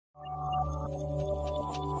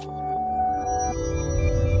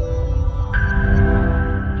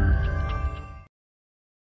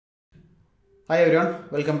Hi everyone,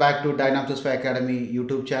 welcome back to Dynamics Academy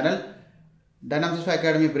YouTube channel. Dynamics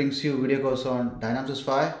Academy brings you video course on Dynamics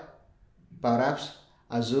PowerApps,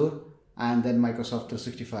 Azure and then Microsoft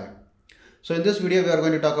 365. So in this video we are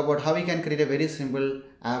going to talk about how we can create a very simple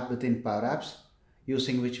app within PowerApps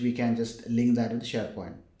using which we can just link that with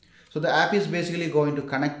SharePoint. So the app is basically going to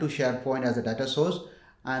connect to SharePoint as a data source,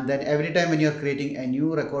 and then every time when you are creating a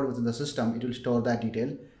new record within the system, it will store that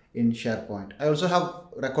detail in SharePoint. I also have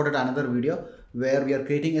recorded another video where we are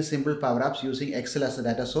creating a simple Power Apps using Excel as a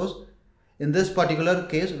data source. In this particular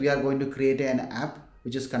case, we are going to create an app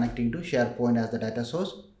which is connecting to SharePoint as the data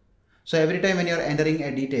source. So every time when you are entering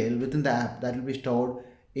a detail within the app, that will be stored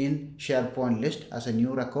in SharePoint list as a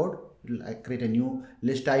new record. It will create a new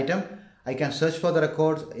list item. I can search for the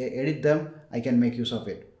records, edit them, I can make use of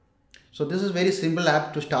it. So this is very simple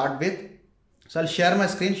app to start with. So I'll share my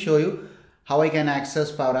screen, show you how I can access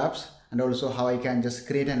Power Apps and also how I can just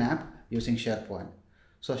create an app using SharePoint.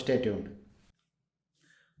 So stay tuned.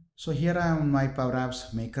 So here I am on my Power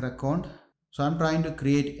Apps Maker account. So I'm trying to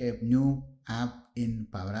create a new app in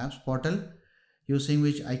Power Apps portal using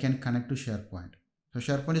which I can connect to SharePoint. So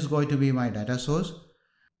SharePoint is going to be my data source.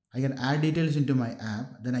 I can add details into my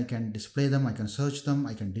app, then I can display them, I can search them,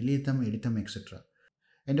 I can delete them, edit them, etc.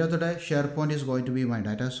 End of the day, SharePoint is going to be my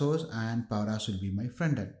data source and Power Apps will be my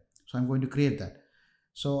front end. So I'm going to create that.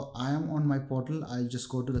 So I am on my portal. I just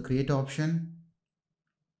go to the create option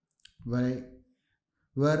where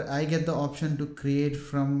I get the option to create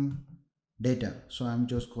from data. So I'm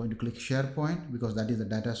just going to click SharePoint because that is the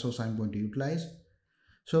data source I'm going to utilize.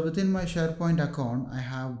 So within my SharePoint account, I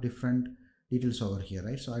have different details over here,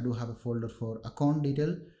 right? So I do have a folder for account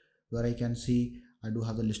detail where I can see I do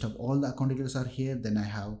have the list of all the account details are here. Then I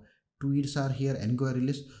have tweets are here, inquiry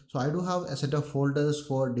list. So I do have a set of folders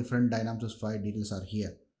for different Dynamics 5 details are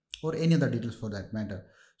here, or any other details for that matter.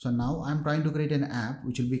 So now I'm trying to create an app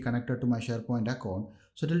which will be connected to my SharePoint account.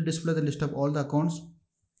 So it will display the list of all the accounts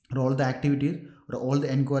or all the activities or all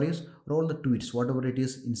the inquiries or all the tweets, whatever it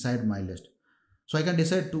is inside my list. So I can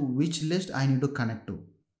decide to which list I need to connect to.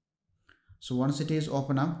 So once it is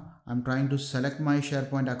open up, I'm trying to select my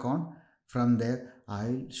SharePoint account. From there,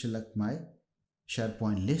 I'll select my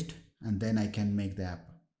SharePoint list and then I can make the app.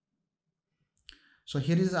 So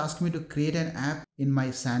here it is asking me to create an app in my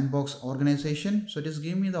sandbox organization. So it is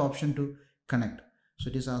giving me the option to connect. So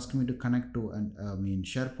it is asking me to connect to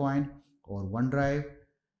SharePoint or OneDrive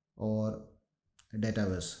or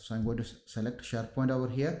Dataverse. So I'm going to select SharePoint over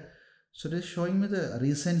here. So it is showing me the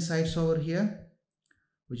recent sites over here,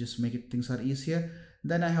 which is making things are easier.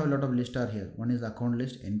 Then I have a lot of lists are here. One is the account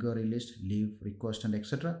list, inquiry list, leave, request, and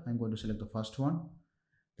etc. I'm going to select the first one.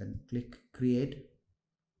 Then click create.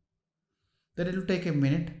 Then it will take a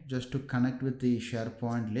minute just to connect with the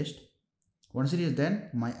SharePoint list. Once it is done,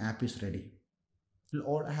 my app is ready. It will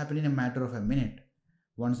all happen in a matter of a minute.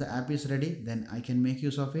 Once the app is ready, then I can make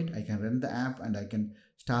use of it. I can run the app and I can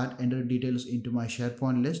start enter details into my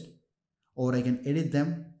SharePoint list, or I can edit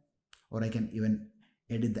them, or I can even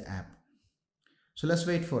edit the app. So let's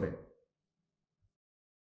wait for it.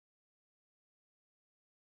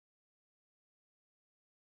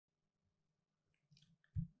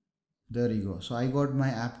 There you go. So I got my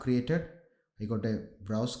app created. I got a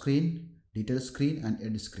browse screen, detail screen and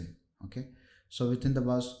edit screen. Okay. So within the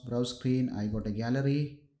browse screen, I got a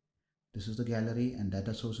gallery. This is the gallery and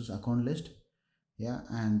data sources account list. Yeah.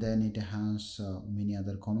 And then it has many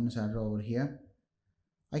other comments added over here.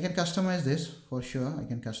 I can customize this for sure. I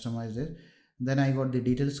can customize this. Then I got the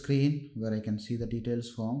detail screen where I can see the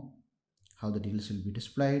details form, how the details will be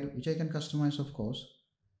displayed, which I can customize, of course.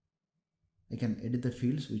 I can edit the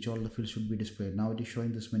fields, which all the fields should be displayed. Now it is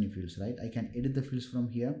showing this many fields, right? I can edit the fields from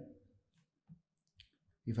here.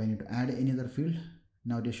 If I need to add any other field,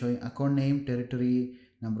 now it is showing account name, territory,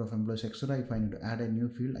 number of employees, etc. If I need to add a new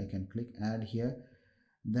field, I can click add here.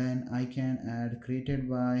 Then I can add created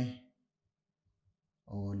by,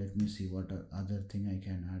 or let me see what other thing I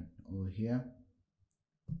can add over here.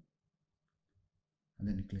 And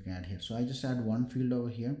then click add here. So I just add one field over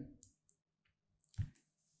here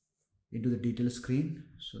into the detail screen.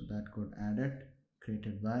 So that got added,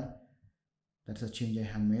 created by. That's a change I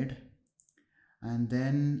have made. And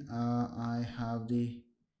then I have the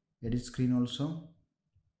edit screen also.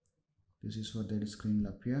 This is what the edit screen will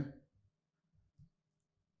appear.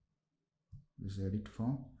 This is edit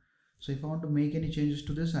form. So if I want to make any changes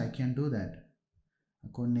to this, I can do that.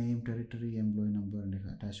 Account name, territory, employee number, and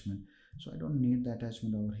attachment. So I don't need the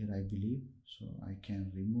attachment over here, I believe. So I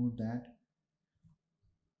can remove that.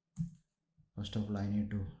 First of all, I need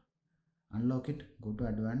to unlock it. Go to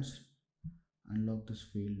advanced, unlock this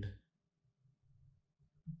field.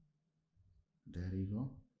 There you go.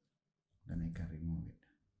 Then I can remove it.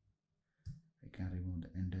 I can remove the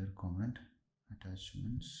entire comment,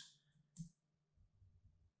 attachments.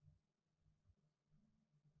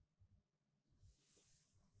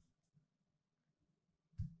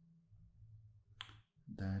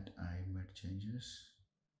 That I made changes,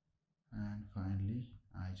 and finally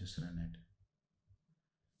I just run it.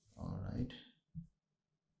 Alright,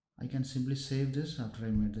 I can simply save this after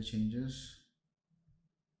I made the changes.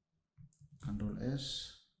 Control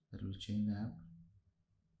S, that will change the app.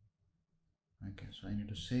 Okay, so I need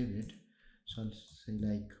to save it. So I'll say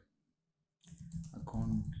like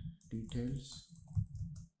account details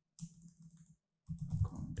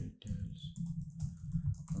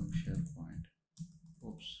from SharePoint.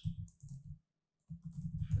 Oops,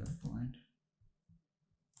 SharePoint.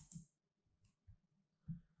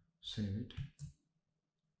 Save it.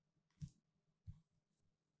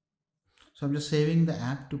 So I'm just saving the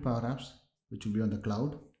app to PowerApps, which will be on the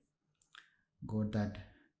cloud. Got that.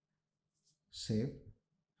 Save.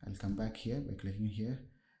 I'll come back here by clicking here,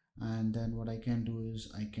 and then what I can do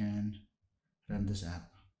is I can run this app.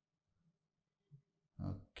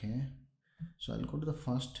 Okay, so I'll go to the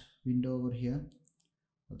first window over here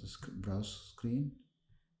of the browse screen,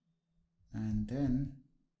 and then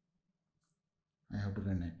I have to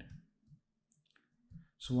run it.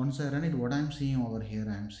 So once I run it, what I'm seeing over here,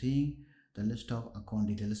 I'm seeing the list of account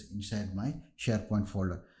details inside my SharePoint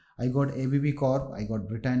folder. I got ABB Corp, I got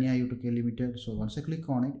Britannia UK Limited. So once I click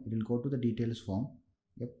on it, it will go to the details form.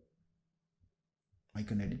 Yep, I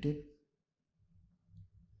can edit it,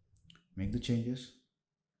 make the changes,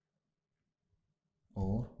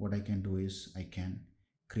 or what I can do is I can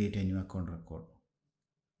create a new account record.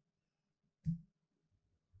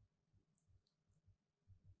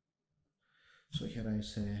 So here I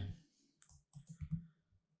say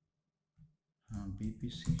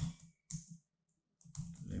BPC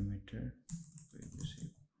Limited, BBC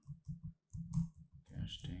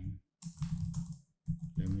Casting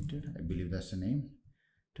Limited, I believe that's the name.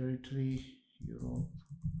 Territory Europe,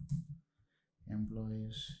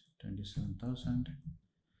 employees 27,000,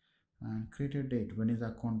 and created date. When is the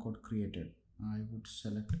account got created? I would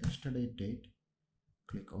select yesterday date,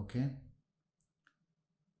 click OK,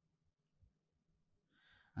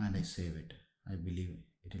 and I save it. I believe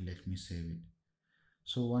it will let me save it.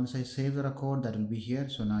 So once I save the record, that will be here.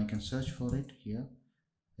 So now I can search for it here.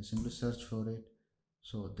 I simply search for it.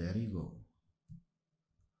 So there you go.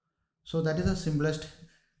 So that is the simplest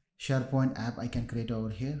SharePoint app I can create over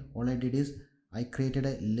here. All I did is I created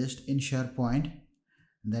a list in SharePoint.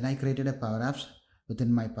 Then I created a PowerApps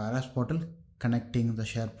within my PowerApps portal, connecting the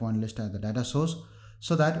SharePoint list as the data source,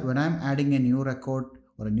 so that when I'm adding a new record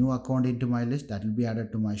or a new account into my list, that will be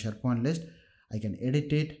added to my SharePoint list. I can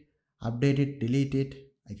edit it, update it, delete it,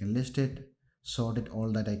 I can list it, sort it,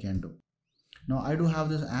 all that I can do. Now I do have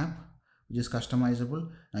this app which is customizable.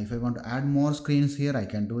 Now if I want to add more screens here, I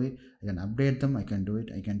can do it. I can update them, I can do it.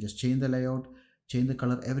 I can just change the layout, change the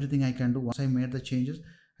color, everything I can do. Once I made the changes,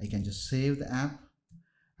 I can just save the app,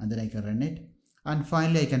 and then I can run it, and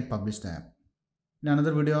finally I can publish the app. In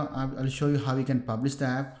another video, I'll show you how you can publish the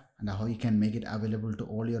app and how you can make it available to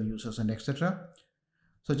all your users and etc.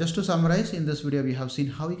 So just to summarize, in this video we have seen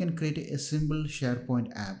how you can create a simple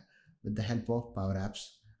SharePoint app with the help of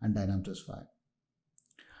PowerApps and Dynamics 365.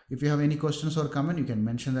 If you have any questions or comment, you can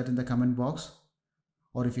mention that in the comment box,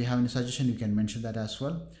 or if you have any suggestion, you can mention that as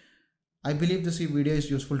well. I believe this video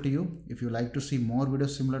is useful to you. If you like to see more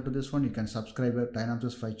videos similar to this one, you can subscribe to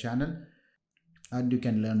Dynamics 365 channel, and you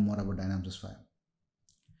can learn more about Dynamics 365.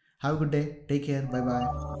 Have a good day. Take care. Bye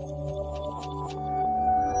bye.